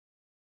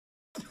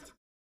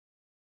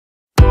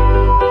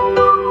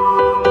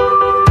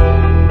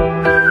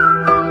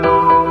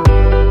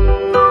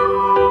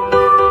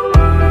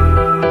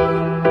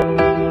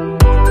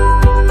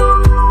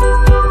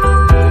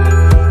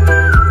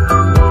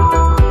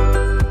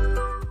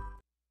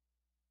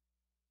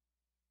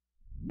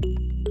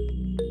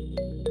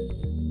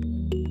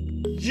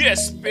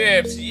Yes,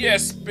 babes.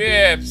 Yes,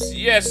 babes.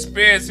 Yes,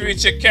 babes.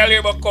 Reach a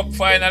Carabao Cup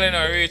final, you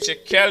know. Reach a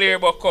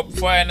Carabao Cup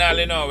final,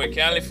 you know. We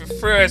can live for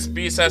first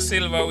piece of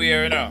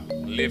silverware, you know.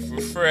 Live for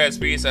first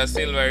piece of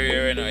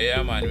silverware, you know.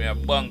 Yeah, man. We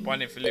have bank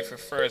on if you live for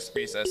first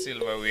piece of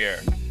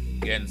silverware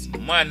against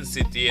Man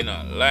City, you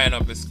know. Line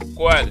up the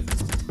squad.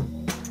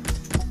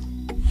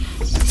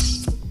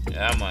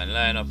 Yeah, man.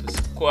 Line up the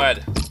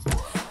squad.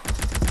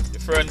 The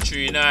front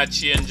three not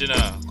change, you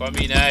know. Come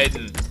in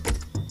hiding.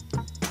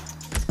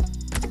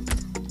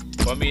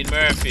 Come in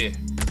Murphy.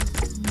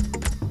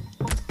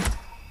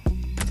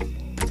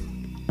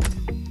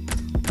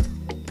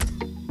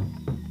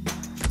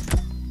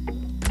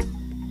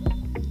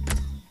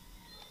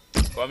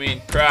 Come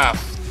in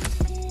Kraft.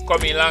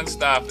 Come in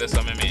Longstaff, that's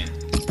what I mean.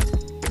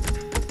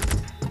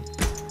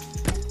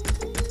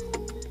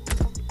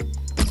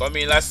 Come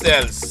in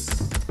Lascelles.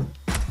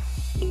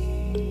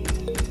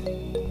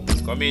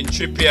 Come in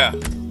Trippier.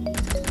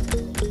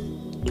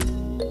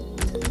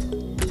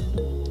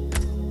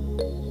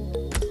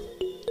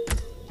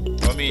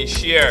 Come in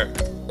Shear.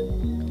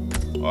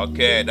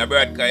 Okay, the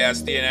Bradka, you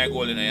stay in our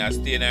goal, you know, you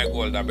stay in our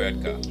goal, the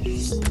Bradka.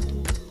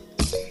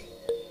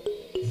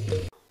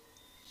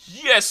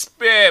 Yes,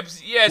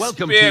 babes. Yes,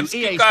 Welcome babes. to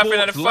EA Kick off into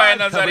the Sports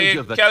finals live of coverage the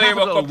of the Carabao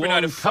Capital Cup, you know,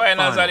 One the Cup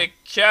finals of final. the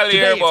Today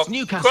Carabao it's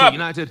Newcastle Cup.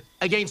 United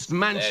against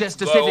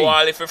Manchester Let's go, City.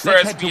 Wally, for Let's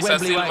first head to piece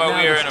of Wembley right now.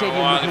 silverware, The you know. stadium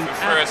Wally looking for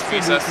first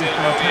piece of absolutely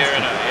silverware,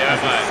 you know. fantastic Yeah, as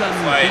the man. sun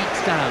Fight.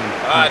 beats down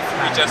Hard on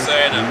for each other,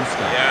 fabulous you know. blue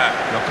sky.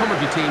 Yeah. Your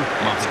commentary team,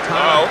 Martin Let's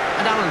Tyler go.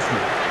 and Alan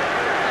Smith.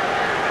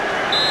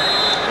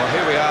 Well,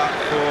 here we are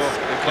for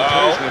the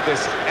conclusion of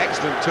this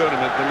excellent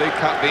tournament, the League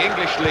Cup, the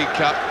English League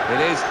Cup.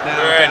 It is now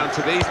down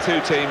to these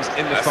two teams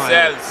in the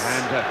final.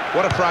 And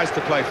what a prize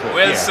to play for.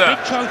 Wilson. Yeah,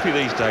 big trophy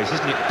these days,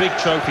 isn't it? Big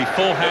trophy,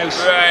 full house.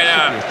 Right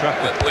now.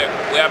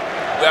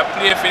 We are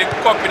playing for the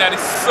cup in the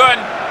sun.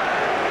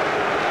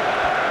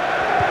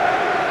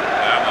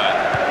 Yeah, man.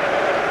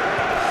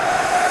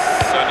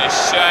 Sun is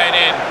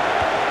shining.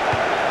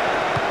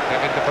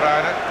 Kevin De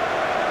Bruyne.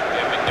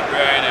 Kevin De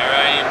Bruyne,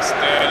 Raheem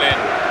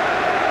Sterling.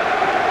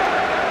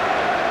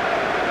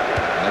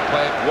 They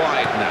play it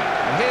wide now.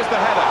 And here's the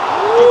header.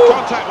 Good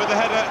contact with the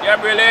header.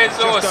 Gabriel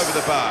Jesus. Just over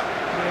the bar.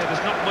 Yeah,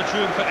 there's not much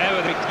room for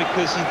error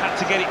because he had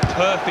to get it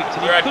perfect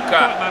and he couldn't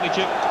Bradka. quite manage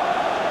it.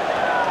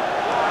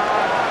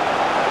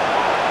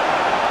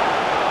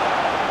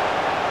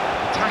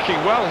 Attacking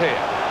well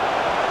here.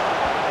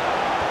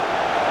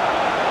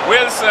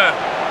 Wilson.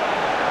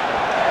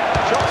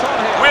 Shots on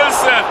here.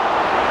 Wilson.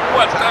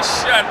 What a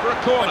shot. For a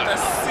corner. What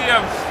a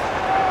save.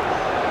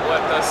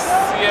 What a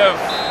save.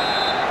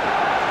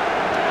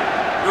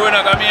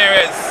 Bruno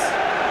Ramirez.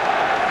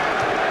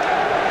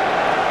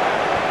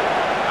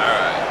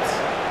 Alright.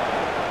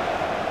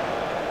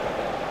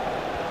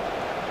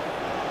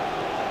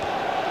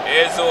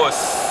 Jesus.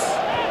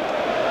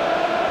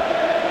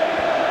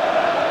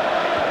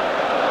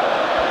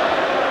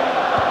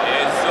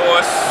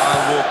 Jesus.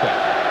 Kyle Walker.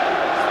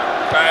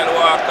 Kyle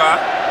Walker.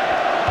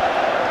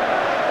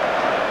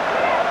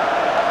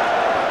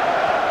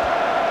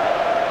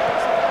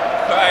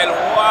 Kyle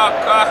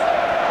Walker.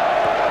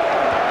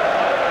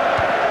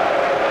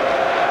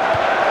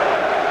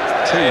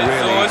 Two really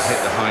hit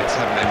the heights,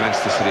 haven't they?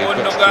 Manchester City have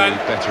got to do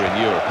better in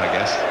Europe, I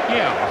guess.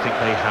 Yeah, I think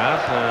they have.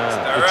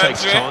 It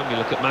takes time. You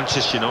look at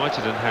Manchester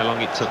United and how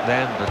long it took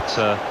them, but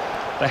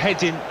they're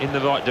heading in the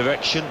right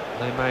direction.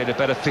 They made a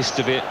better fist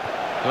of it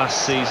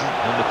last season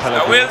under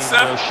Pellegrini.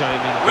 No shame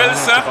in going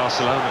out to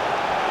Barcelona.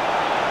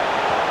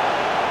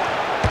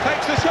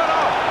 Takes the shot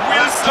off.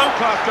 Wilson.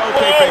 Top-class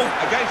goalkeeping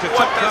against a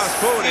top-class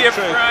forward in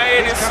truth.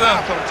 He's come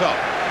out on top.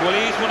 Well,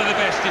 he's one of the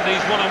best in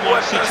these one-on-one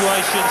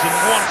situations, and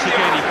once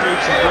again he proves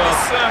his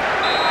worth.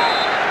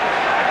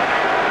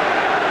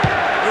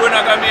 Bruno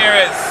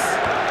Ramirez.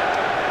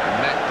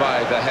 Met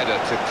by the header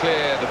to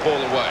clear the ball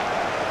away.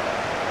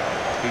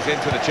 He's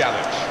into the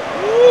challenge.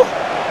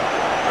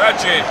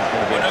 Raji,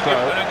 we're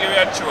gonna give you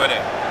a throw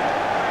there.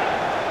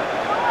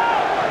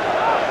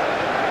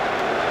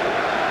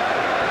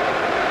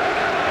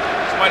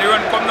 Somebody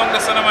run, come down the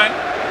center, man.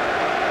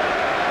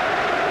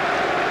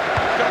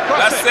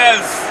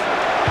 Lascelles.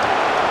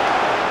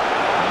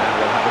 And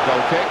we'll have a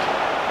goal kick.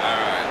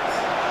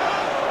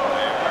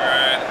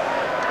 Alright.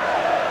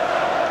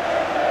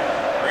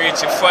 Reach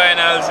the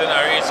finals, you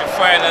know, reach the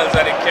finals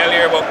of the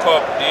Carabao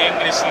Cup, the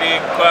English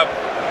League Cup.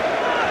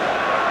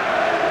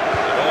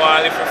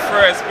 Only for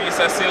first piece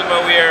of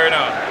silverware, you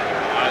know.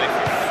 Only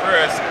for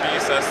first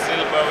piece of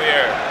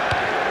silverware.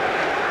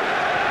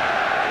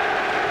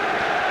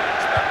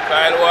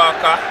 Kyle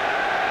Walker.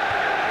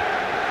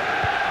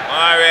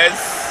 Mahrez.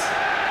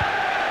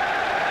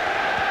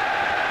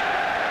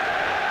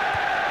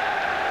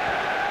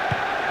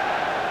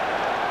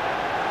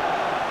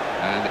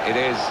 And it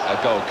is a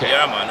goal kick.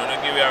 Yeah, man, I'm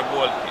gonna give you a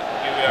goal kick.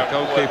 Give you a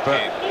goalkeeper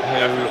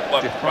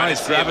who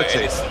defies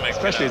gravity,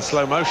 especially in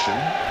slow motion.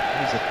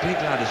 He's a big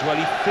lad as well.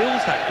 He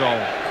feels that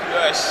goal.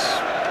 Gosh,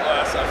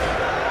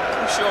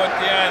 push out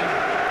the end.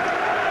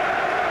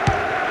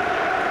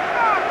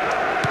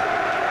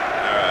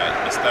 Alright,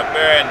 Mr.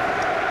 Byrne.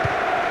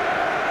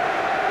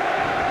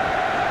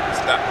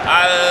 Mr.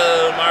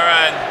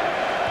 Almiron.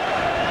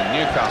 And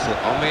Newcastle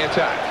on the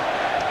attack.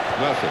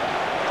 Murphy.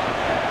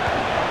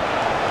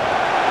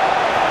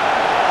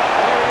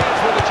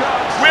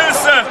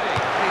 Wilson!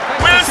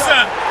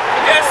 Wilson!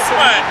 Yes,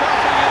 man!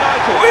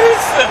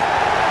 Wilson!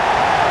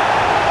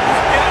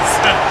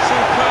 Wilson!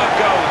 Superb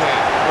goal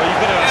here. Well,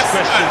 you've got to ask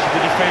questions of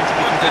the defence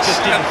because they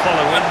just didn't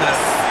follow in there.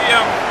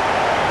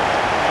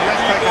 Let's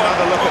take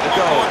another look at the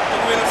goal.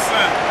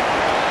 Wilson.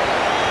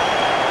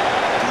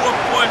 To a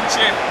punch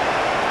it.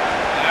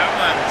 Yeah,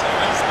 man. So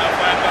Wilson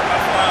find back a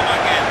farm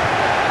again.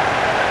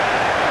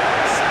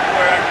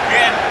 Score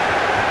again.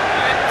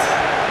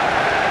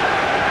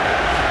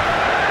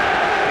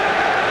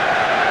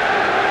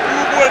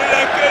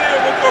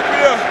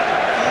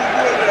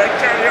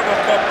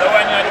 The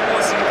one you're the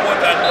most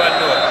important one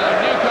though. So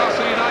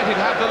Newcastle United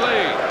have the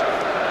lead.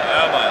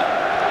 Yeah, man.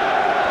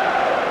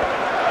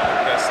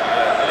 Newcastle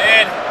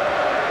lead.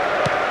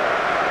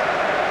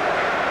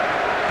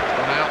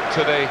 Gone out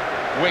to the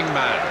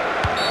wingman.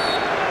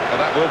 Well,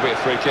 that will be a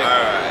free kick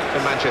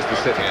for Manchester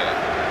City. On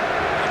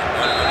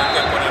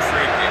a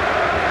free kick.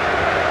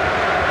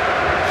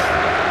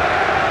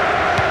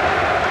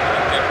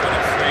 On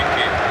a free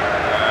kick.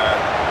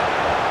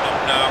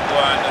 Now go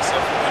on the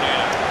phone, you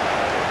know.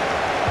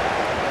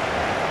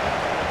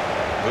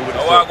 Who would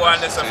have thought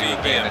thought this team would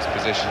be in this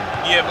position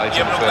Yeah, late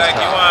yeah, in the look first like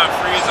you half? want to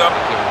freeze up.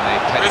 Given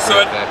the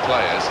pedigree of their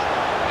players,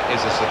 it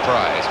is a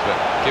surprise, but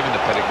given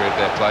the pedigree of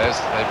their players,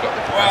 they've got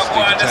the capacity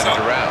to turn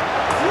it around.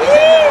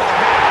 Woo!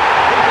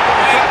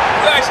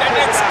 Gosh, I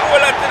next goal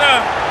at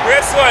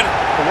race one.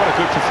 But what a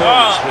good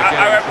performance for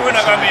I Bruno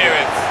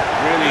Ramirez.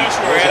 Really was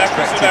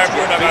expected to get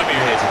beaten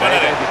here today.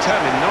 They're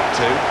determined not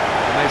to,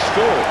 and they've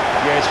scored.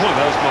 Yeah, it's one of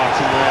those,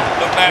 Martin, where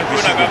Look like every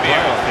Bruno single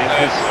player, Ramirez. I think,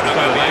 has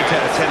got an 8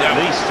 out of 10 at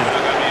least, and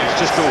it's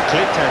just all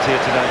clicked out here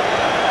today.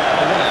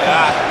 Oh, what a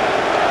pass.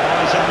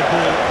 Eyes on the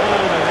ball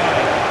all the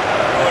way.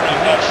 Bruno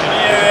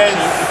Ramirez.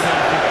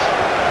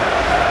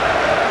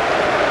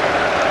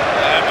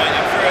 Yeah, man,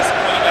 your first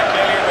goal in the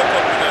Carabao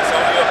Cup, you know, so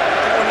you're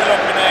 2-0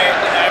 up in the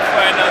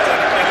finals of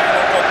the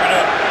Carabao Cup, you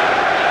know.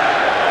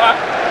 What?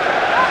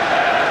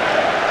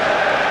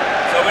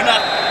 So we're not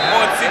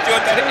going to sit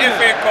out at the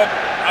FA Cup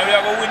and we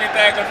are going to win the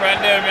title from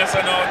them, yes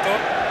or no, too?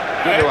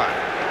 Good one.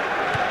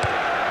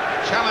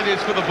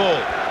 Challenges for the ball.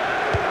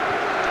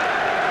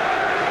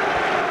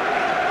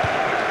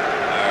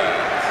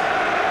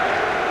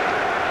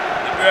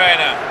 De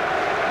Bruyne.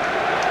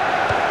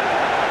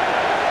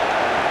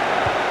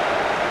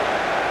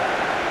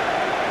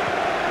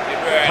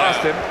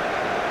 Past him.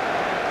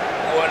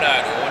 Oh,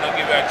 no,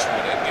 give it a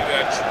shoulder, give it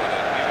a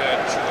shoulder, give it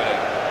a shoulder.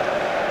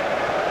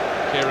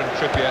 Kieran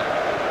Trippier.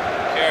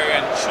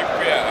 Kieran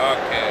Trippier,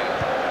 okay.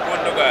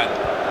 Gundogan.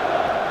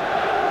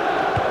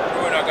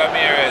 Bruno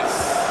Ramirez.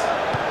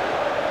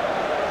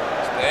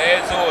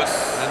 Jesus.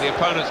 And the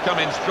opponents come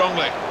in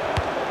strongly.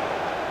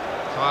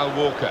 Kyle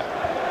Walker.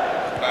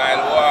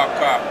 Kyle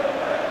Walker.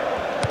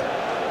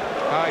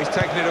 He's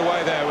taken it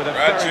away there with a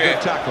very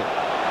good tackle.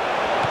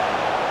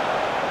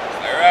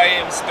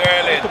 Raheem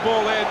Sterling. Put the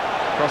ball in.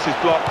 Cross is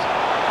blocked.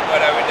 What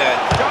have we done?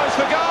 Goes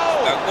for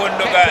goal.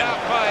 Gundogan.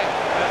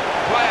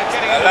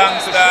 A long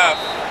staff.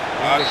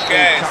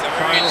 Okay, so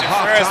we reach the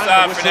first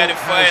half in the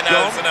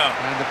finals now.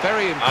 And a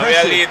very And we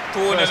are lead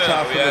impressive 2-0 first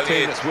half now. for the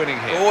team that's winning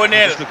here. 2-0.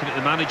 Just looking at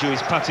the manager,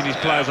 he's patting his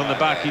players on the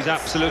back. He's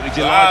absolutely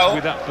delighted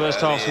with that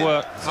first half's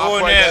work.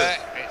 Halfway there,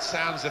 it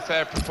sounds a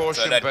fair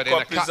proportion, So that but in a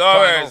cup cup is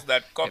ours. final,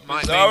 That cup it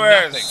might is mean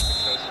ours.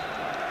 nothing.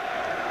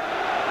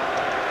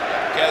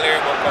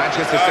 Manchester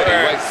Manchester City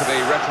wait for the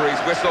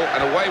referee's whistle,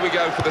 and away we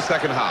go for the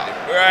second half.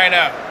 Right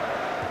now.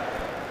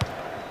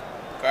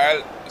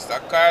 Mr.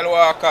 Kyle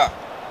Walker.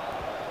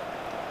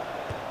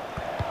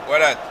 What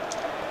that?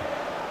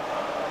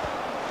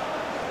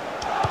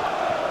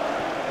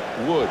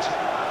 Wood.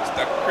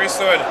 Mr. Chris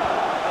Wood.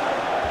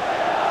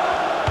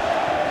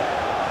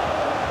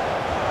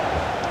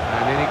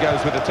 And in he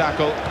goes with the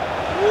tackle.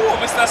 Ooh,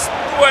 Mr.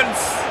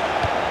 Stones.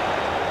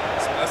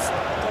 Mr.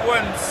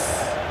 Stones.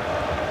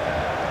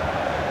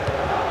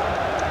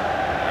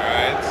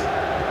 Alright.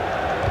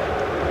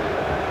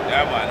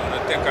 Yeah, man, I'm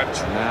gonna take a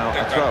throw. Now a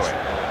Take throw-in.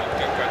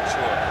 Take a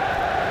throw.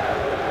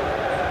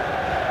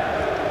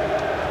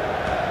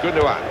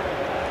 Gundogan.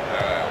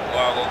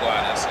 Go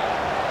on, sir.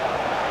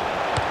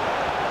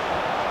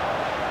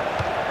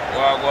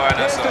 Go on,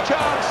 Here's sir. the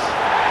chance.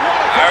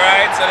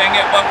 Alright, so then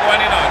get back one,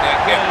 you know. Then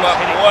get back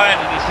one.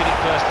 And he's hit it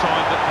first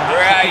time, but perhaps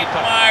Right, the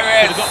keeper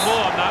Mahrez. could have got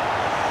more on that.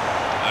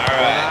 Well,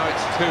 Alright. now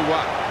it's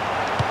 2-1.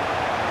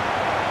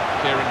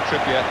 Kieran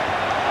Trippier.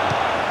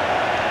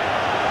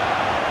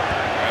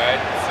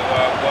 Alright, so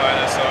go on,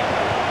 sir.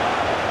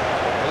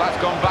 Well, that's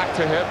gone back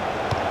to him.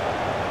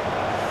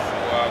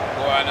 So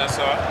go on,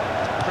 sir.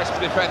 Crisp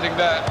defending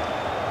there.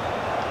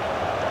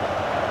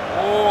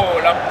 Oh,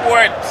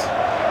 Laporte.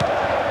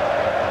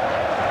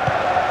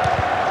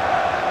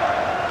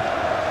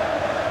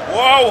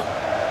 Wow!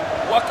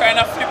 What kind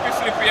of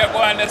flippy you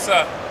going there,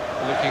 sir?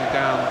 Looking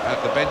down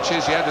at the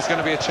benches. Yeah, there's going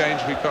to be a change.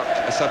 We've got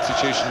a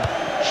substitution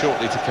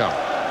shortly to come.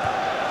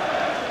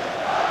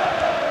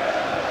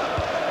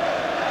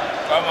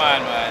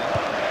 on, man.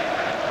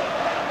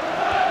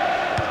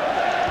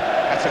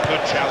 That's a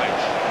good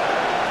challenge.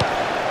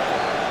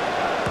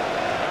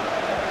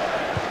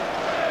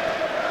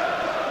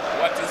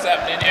 What is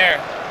happening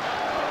here?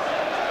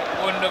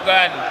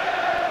 Gundogan.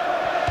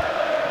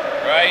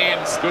 Raheem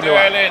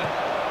Sterling.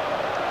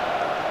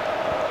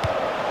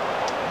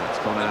 It's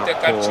gone out Take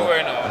a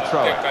chore now.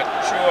 Take a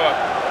chore.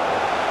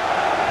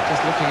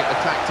 Just looking at the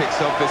tactics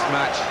of this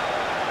match.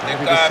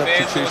 Maybe Take the off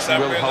substitution Jesus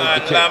and will bring hold on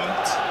the kit.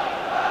 Lamt.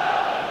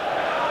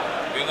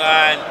 Bring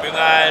on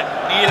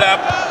Neil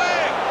up.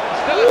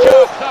 Still a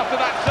chance after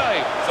that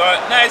save. So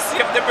nice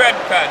save the bread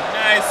can.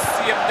 Nice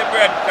save the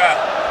bread can.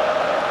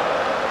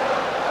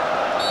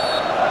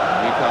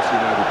 Newcastle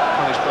United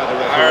punished by the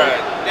referee.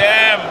 Alright,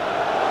 damn.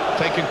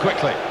 Taken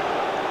quickly.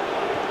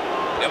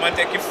 Them and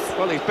take it.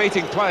 Well, he's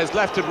beating players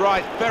left and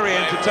right. Very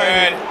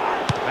entertaining.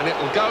 And it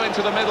will go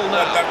into the middle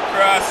now. What a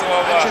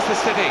crossover. Manchester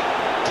City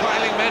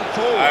piling men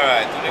forward.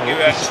 Alright, I wouldn't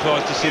be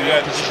surprised to see the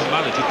opposition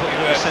manager put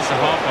more centre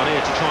half on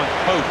here to try and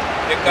cope.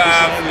 Take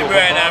off De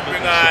Bruyne and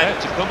bring on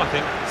to come, I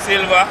think.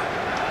 Silva.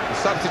 The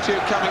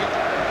substitute coming up.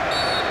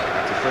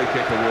 That's a free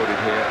kick awarded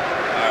here.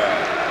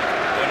 Alright.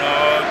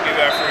 Gonna give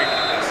you a free kick.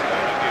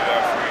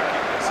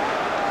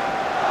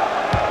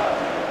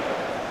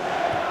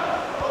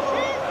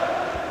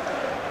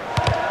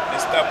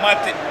 Mr.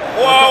 Matti.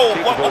 Whoa!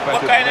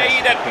 What kind of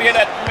E that play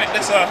that make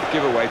this up?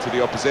 Give away to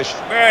the opposition.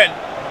 Burn.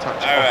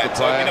 Touch Alright, off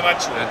the so player. get him a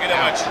chew. Get him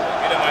a chew.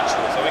 Get him a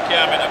chew. So we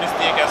can't make no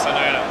mistake as of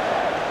now.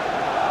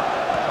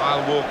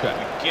 Kyle Walker.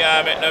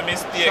 Can't make no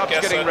mistake Subs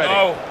as getting of ready.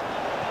 now.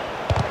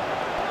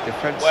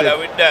 Defensive What are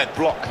with that?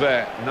 block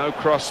there. No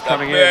cross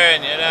coming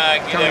Burn, in. you know,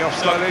 give Coming them off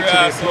no slowly to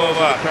the applause of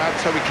crossover. the crowd,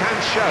 so we can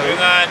show.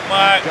 Bring on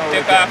Mark, goal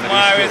take again off that he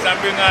Morris scored.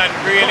 and bring on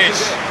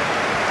Grealish.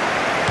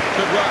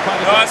 Good work by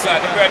the No, goalkeeper. sir,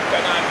 the bread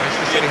can on.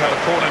 Manchester City have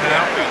a corner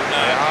now.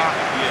 They are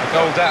a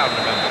goal down,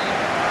 remember.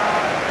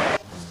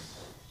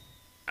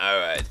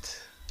 Alright.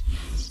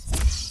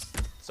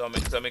 So me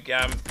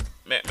can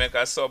make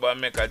a sub and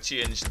make a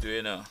change to,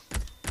 you know.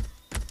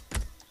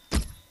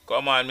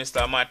 Come on,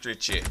 Mr.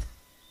 Matrici.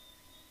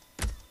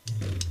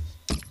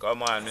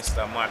 Come on,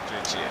 Mr.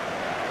 Matrici.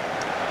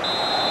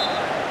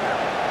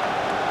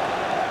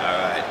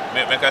 Alright.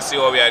 Make us see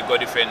how we had go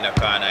defend the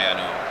corner, you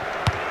know.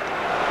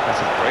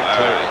 That's a great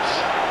clearance.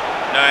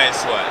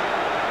 Nice one.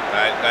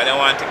 I don't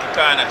want to take a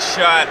corner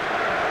shot.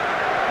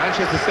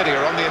 Manchester City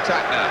are on the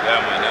attack now. Yeah,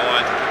 man, they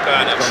want to take a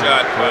corner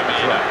shot for me,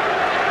 you know.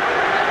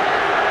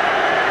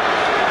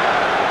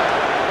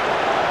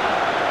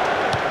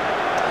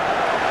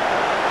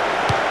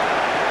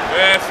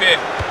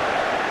 Perfect.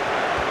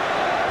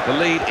 The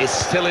lead is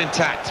still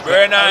intact.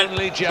 Bernardo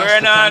Silva.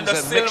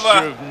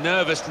 Mixture of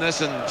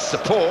nervousness and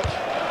support.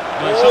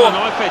 Well, it's on a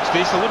knife edge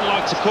this. I wouldn't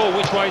like to call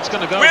which way it's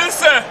going to go.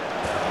 Wilson!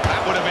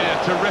 That would have been a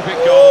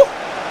terrific goal.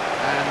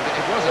 And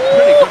it was a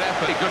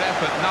pretty good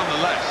effort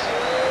nonetheless.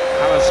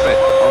 Alan Smith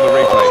on the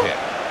replay here.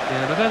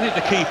 Yeah, and I don't think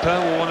the keeper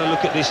will want to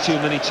look at this too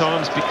many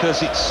times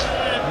because it's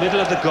middle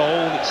of the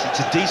goal.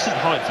 It's a decent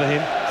height for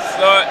him.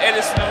 So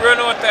Edison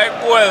run out that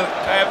goal.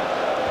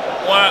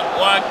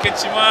 One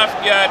catch him off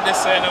guard this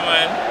side,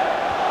 man.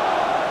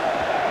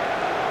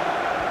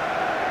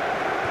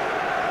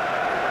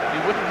 You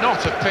would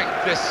not have picked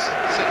this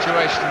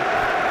situation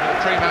in a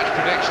pre-match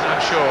prediction,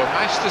 I'm sure.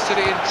 Manchester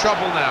City in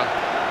trouble now.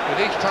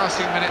 With each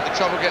passing minute, the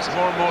trouble gets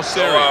more and more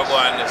serious. Go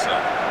on this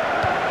one.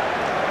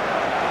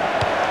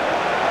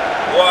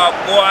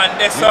 Go on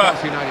this one.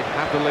 Newcastle United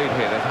have the lead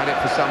here. They've had it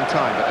for some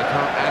time, but they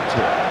can't add to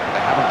it.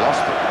 They haven't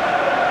lost it.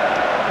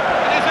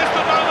 And is this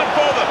the moment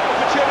for them?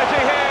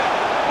 Opportunity here.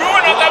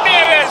 Bruno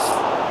Vibez!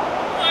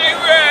 My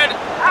word!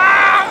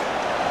 Ah!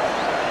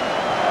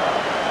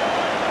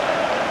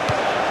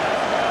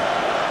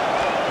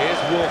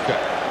 Here's Walker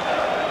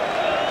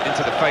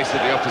into the face of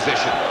the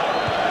opposition.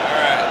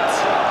 Alright.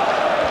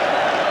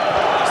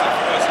 That's the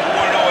first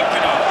goal out,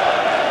 you know.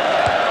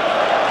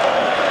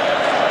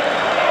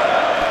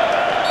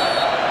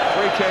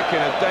 Free kick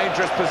in a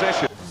dangerous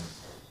position.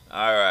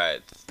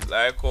 Alright.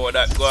 Like how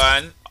that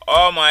going.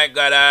 Oh my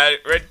god,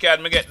 red card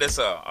me get this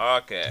up.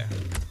 Okay.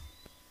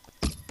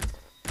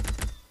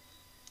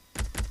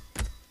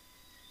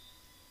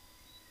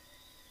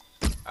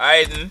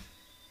 Aiden.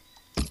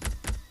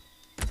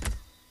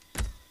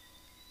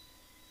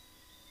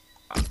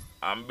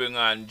 I'm bringing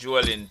on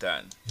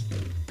Joelinton.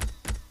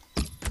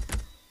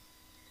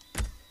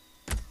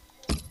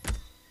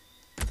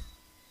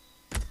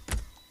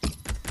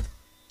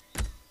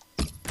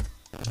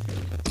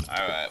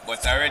 Alright,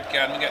 but a red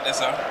card, me get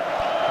this up.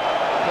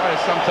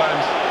 Players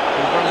sometimes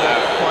wonder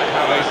quite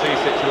how they see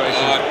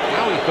situations.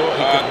 How he thought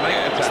he could make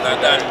the Mr.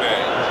 tackle. Danbury.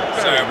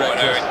 Sorry about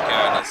the red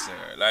card, sir.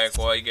 Like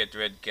how you get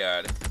red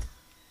card.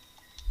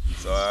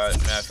 So I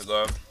have to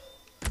go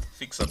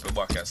fix up the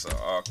back, so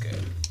okay.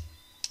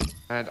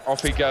 And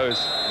off he goes.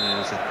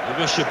 Yeah, a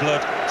rush of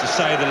blood, to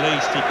say the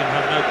least. You can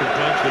have no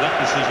complaints with that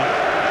decision.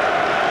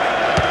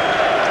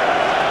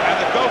 And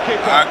the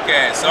goalkeeper.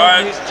 Okay, so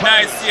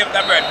nice save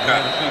the red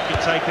card. You can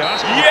take it.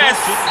 Yes!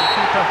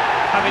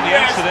 Having the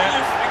answer there.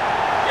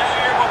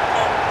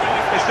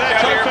 It's their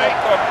Carabao trophy.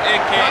 Cup,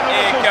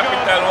 aka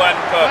Capital One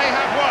Cup. They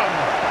have won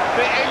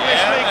the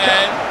English League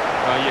Cup.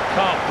 Well, you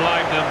can't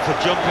blame them for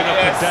jumping up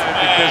and down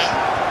because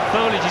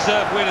thoroughly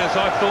deserved winners.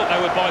 I thought they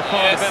were by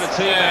far the better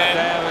team out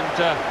there, and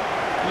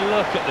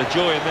look at the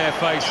joy in their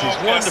faces.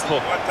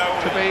 Wonderful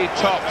to be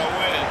top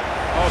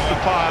of the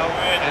pile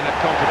in a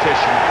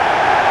competition.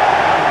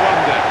 No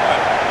wonder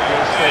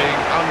you're seeing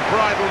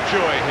unbridled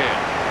joy here.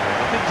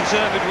 I think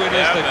deserved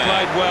winners. They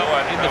played well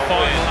in the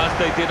final as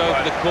they did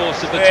over the course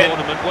of the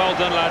tournament. Well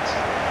done, lads.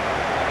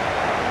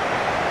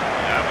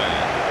 Yeah,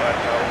 man.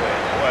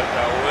 What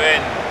a win.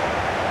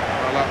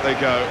 Well, up they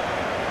go.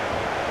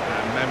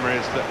 And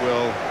memories that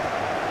will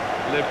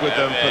live with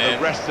them for the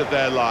rest of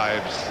their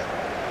lives.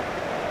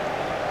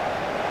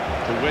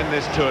 To win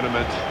this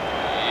tournament.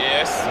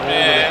 Yes, and all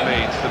man. that it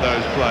means for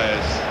those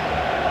players.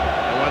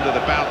 No wonder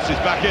the bounce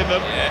is back in them.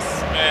 Yes,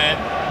 man.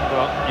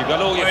 Well, you've got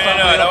all your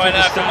family up in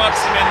the stands.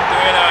 Maximin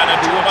doing on, and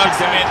two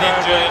Maximin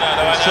injuring on.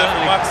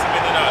 Certainly a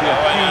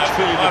huge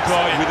feeling of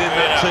pride within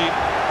that team.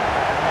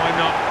 Why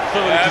not?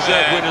 Thoroughly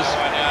deserved winners.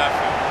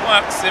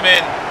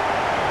 Maximin.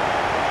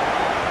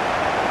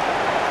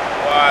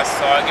 Wow,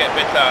 so I'll get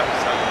better.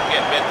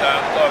 And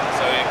come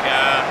so you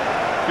can.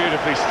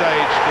 Beautifully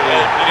staged the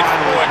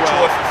final as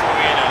well.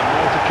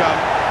 More to come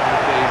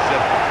with these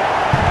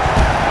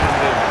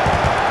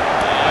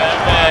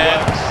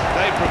fireworks.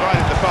 They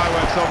provided the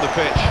fireworks on the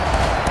pitch.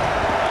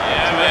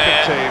 Yeah,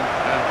 terrific team,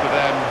 and for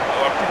them,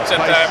 a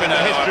place in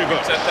the history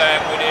books.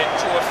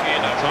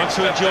 Time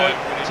to enjoy,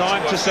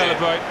 time to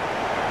celebrate.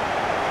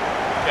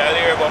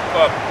 Carabao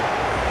Cup.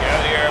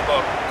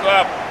 Carabao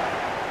Cup.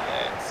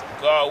 Let's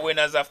go,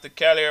 winners of the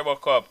Carabao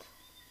Cup.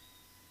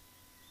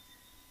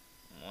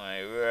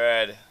 My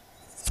word.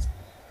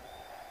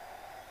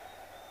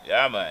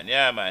 Yeah,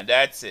 man.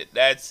 That's it.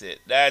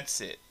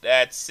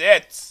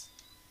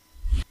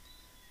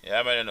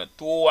 Yeah, man, you know,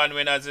 2-1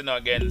 winners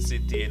against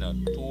City, you know,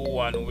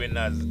 2-1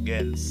 winners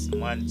against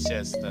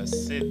Manchester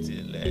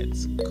City.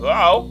 Let's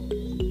go.